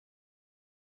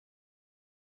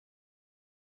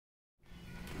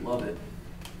love it.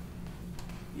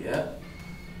 Yep.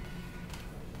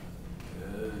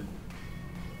 Good.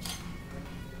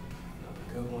 Another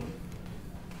good one.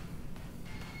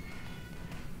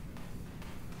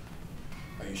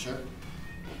 Are you sure?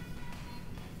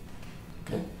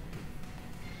 Okay.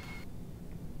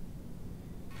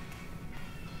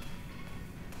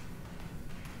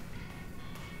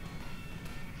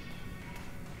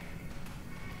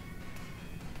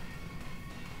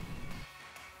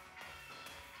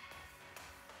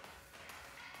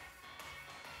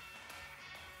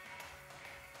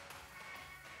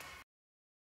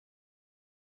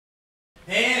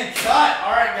 And cut!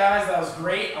 Alright guys, that was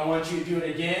great. I want you to do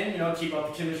it again. You know, keep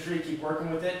up the chemistry, keep working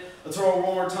with it. Let's roll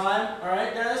one more time.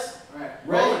 Alright guys? Alright.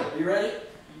 Ready? Are you ready?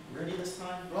 You ready this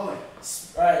time? Rolling.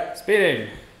 Alright. Speeding.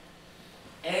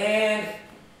 And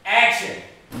action.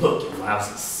 Look, you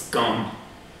lousy scum.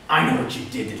 I know what you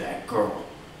did to that girl.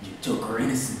 You took her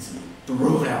innocence and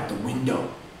threw it out the window.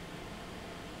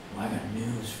 Well, I got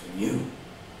news for you.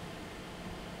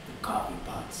 The coffee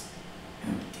pot's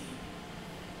empty.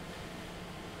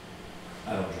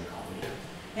 I don't drink coffee.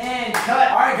 And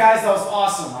cut! Alright guys, that was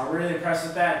awesome. I'm really impressed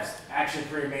with that. It's actually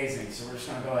pretty amazing. So we're just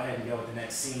gonna go ahead and go with the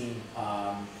next scene.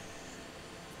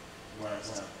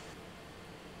 What?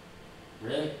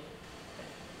 Really?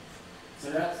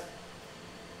 Cigarettes?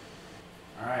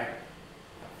 Alright.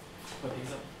 Put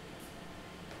these up.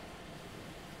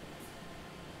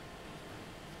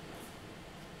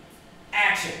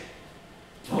 Action!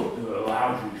 Look, you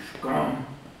lousy scum.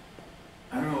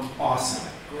 I don't know. Awesome.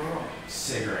 Girl.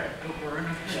 Cigarette. Took her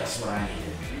innocence. Just what I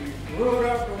needed. You threw it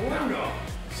out the window.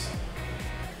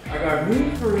 I got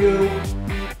news for you.